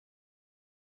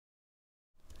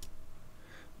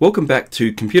Welcome back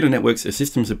to Computer Networks: A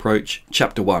Systems Approach,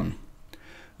 Chapter 1.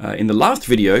 In the last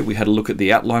video, we had a look at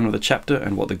the outline of the chapter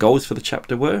and what the goals for the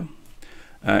chapter were.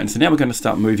 And so now we're going to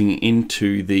start moving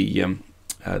into the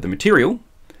material.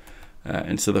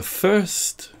 And so the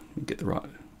first, let me get the right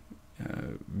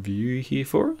view here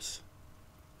for us.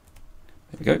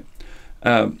 There we go.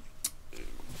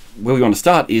 Where we want to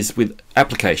start is with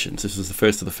applications. This is the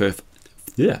first of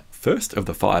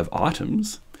the 5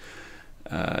 items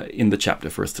in the chapter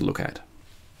for us to look at.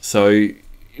 So,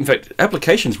 in fact,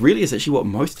 applications really is actually what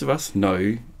most of us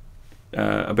know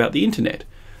about the internet.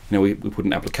 You know, we put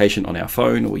an application on our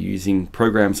phone, or we're using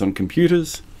programs on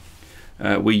computers.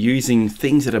 We're using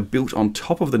things that are built on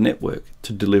top of the network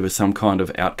to deliver some kind of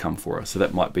outcome for us. So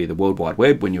that might be the World Wide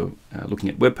Web when you're looking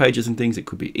at web pages and things. It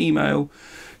could be email,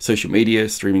 social media,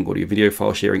 streaming audio, video,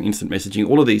 file sharing, instant messaging,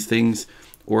 all of these things,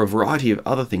 or a variety of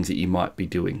other things that you might be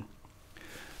doing.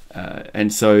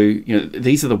 And so, you know,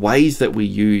 these are the ways that we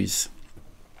use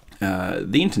the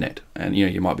internet. And, you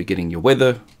know, you might be getting your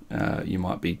weather, you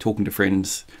might be talking to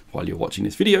friends while you're watching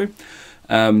this video,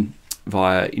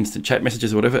 via instant chat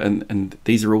messages or whatever, and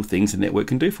these are all things the network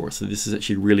can do for us. So this is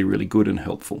actually really, really good and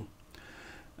helpful.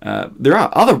 There are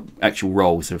other actual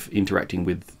roles of interacting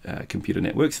with computer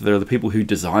networks. There are the people who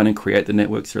design and create the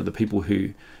networks. There are the people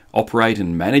who operate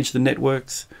and manage the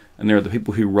networks. And there are the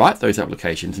people who write those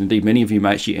applications. Indeed, many of you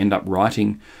may actually end up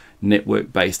writing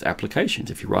network-based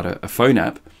applications. If you write a phone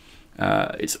app,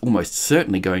 it's almost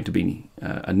certainly going to be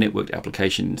a networked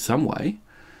application in some way,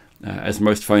 as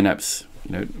most phone apps,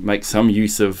 you know, make some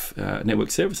use of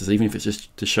network services, even if it's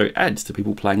just to show ads to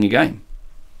people playing a game.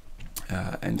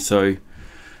 And so,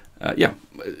 yeah,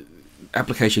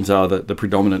 applications are the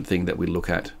predominant thing that we look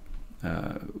at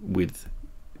with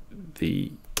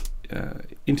the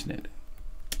internet.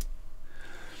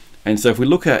 And so if we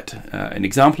look at an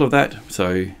example of that,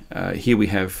 so here we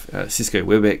have Cisco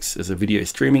WebEx as a video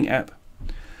streaming app.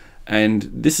 And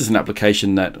this is an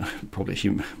application that probably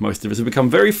most of us have become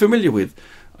very familiar with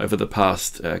over the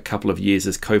past couple of years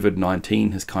as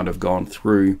COVID-19 has kind of gone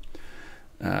through,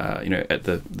 you know, at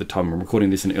the time I'm recording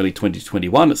this in early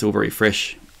 2021, it's all very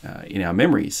fresh in our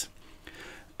memories.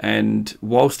 And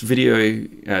whilst video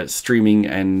streaming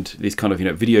and these kind of, you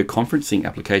know, video conferencing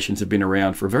applications have been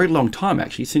around for a very long time,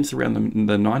 actually, since around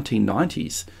the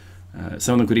 1990s.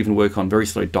 Some of them could even work on very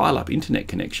slow dial-up internet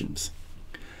connections.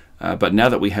 But now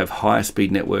that we have higher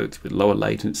speed networks with lower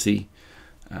latency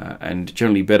and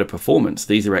generally better performance,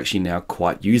 these are actually now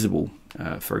quite usable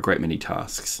for a great many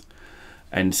tasks.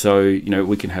 And so, you know,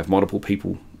 we can have multiple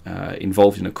people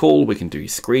involved in a call. We can do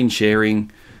screen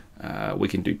sharing. We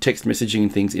can do text messaging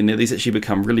and things in there. These actually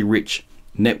become really rich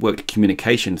networked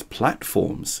communications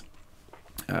platforms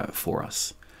for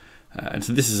us. And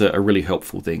so this is a really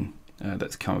helpful thing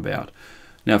that's come about.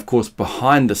 Now, of course,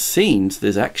 behind the scenes,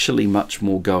 there's actually much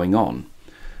more going on.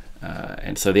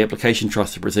 And so the application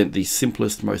tries to present the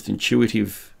simplest, most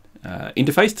intuitive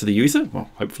interface to the user.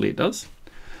 Well, hopefully it does.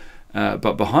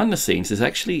 But behind the scenes, there's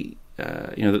actually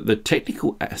you know, the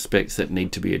technical aspects that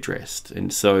need to be addressed.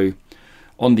 And so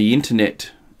on the internet,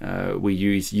 we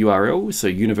use URLs, so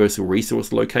universal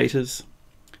resource locators,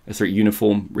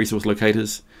 uniform resource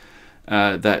locators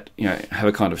that, you know, have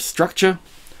a kind of structure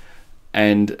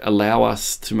and allow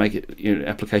us to make it, you know,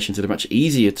 applications that are much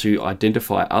easier to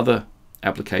identify other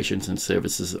applications and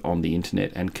services on the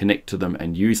internet and connect to them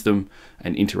and use them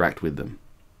and interact with them.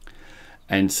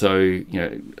 And so, you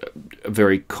know, a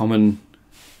very common,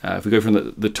 if we go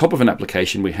from the top of an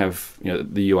application, we have, you know,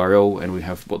 the URL and we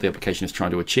have what the application is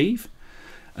trying to achieve.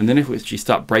 And then if we actually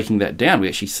start breaking that down, we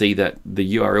actually see that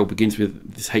the URL begins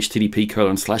with this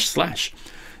http://.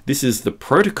 This is the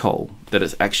protocol that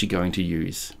it's actually going to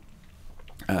use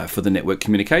for the network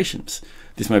communications.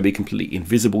 This may be completely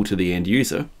invisible to the end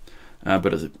user,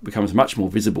 but it becomes much more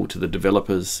visible to the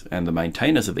developers and the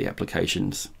maintainers of the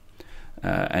applications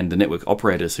and the network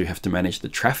operators who have to manage the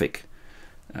traffic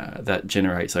that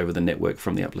generates over the network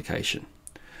from the application.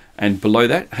 And below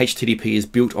that, HTTP is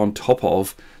built on top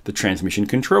of the Transmission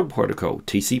Control Protocol,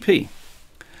 TCP.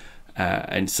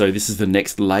 And so this is the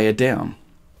next layer down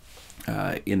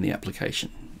in the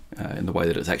application, in the way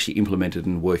that it's actually implemented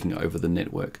and working over the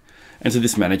network. And so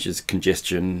this manages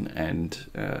congestion and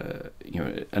you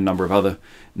know, a number of other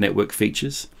network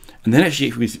features. And then actually,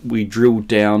 if we drill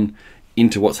down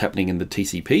into what's happening in the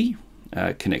TCP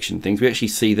connection things, we actually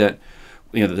see that,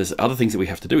 you know, there's other things that we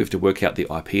have to do. We have to work out the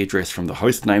IP address from the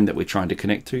host name that we're trying to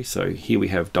connect to. So here we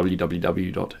have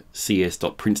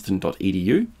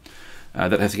www.cs.princeton.edu.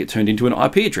 That has to get turned into an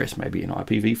IP address, maybe an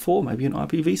IPv4, maybe an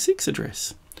IPv6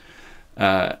 address.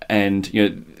 And, you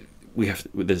know,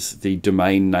 there's the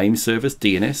domain name service,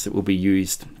 DNS, that will be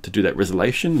used to do that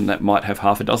resolution, and that might have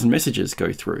half a dozen messages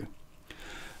go through.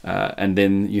 And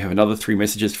then you have another 3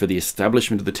 messages for the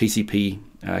establishment of the TCP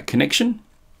connection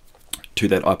to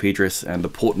that IP address and the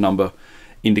port number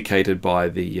indicated by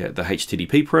the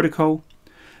HTTP protocol.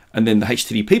 And then the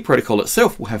HTTP protocol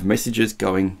itself will have messages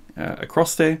going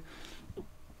across there.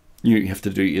 You have to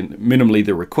do minimally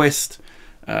the request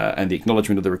and the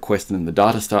acknowledgement of the request, and then the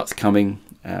data starts coming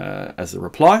as a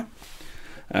reply.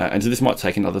 And so this might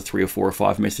take another 3 or 4 or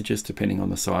 5 messages, depending on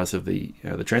the size of the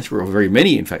transfer, or very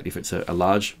many, in fact, if it's a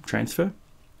large transfer.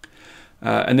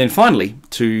 And then finally,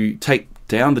 to take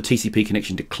down the TCP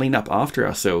connection to clean up after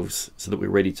ourselves so that we're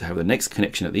ready to have the next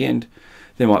connection at the end,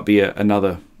 there might be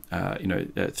another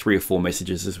 3 or 4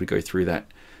 messages as we go through that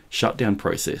shutdown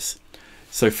process.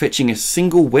 So fetching a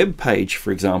single web page,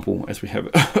 for example, as we have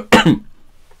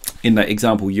in that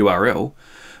example URL,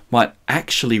 might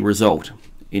actually result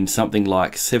in something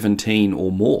like 17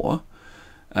 or more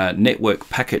network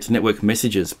packets, network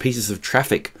messages, pieces of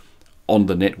traffic on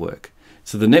the network.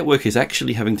 So the network is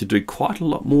actually having to do quite a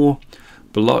lot more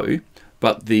below,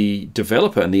 but the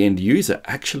developer and the end user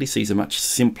actually sees a much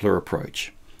simpler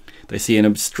approach. They see an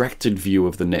abstracted view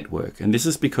of the network, and this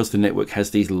is because the network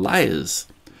has these layers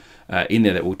in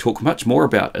there that we'll talk much more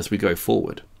about as we go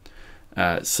forward.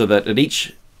 So that at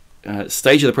each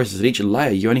stage of the process, at each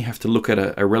layer, you only have to look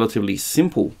at a relatively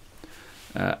simple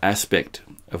aspect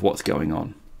of what's going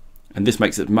on. And this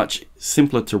makes it much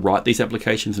simpler to write these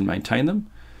applications and maintain them.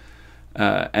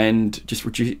 And just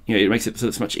it makes it so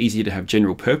it's much easier to have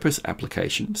general purpose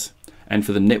applications, and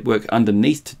for the network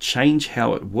underneath to change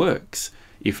how it works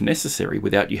if necessary,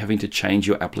 without you having to change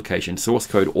your application source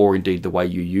code or indeed the way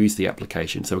you use the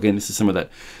application. So again, this is some of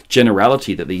that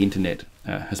generality that the internet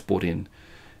has brought in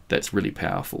that's really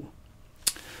powerful.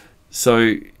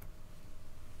 So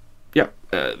yeah,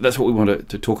 that's what we want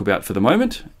to talk about for the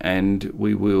moment, and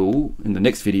we will, in the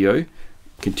next video,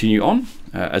 continue on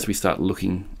as we start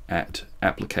looking at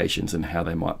applications and how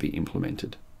they might be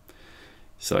implemented.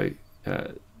 So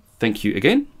thank you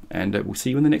again, and we'll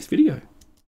see you in the next video.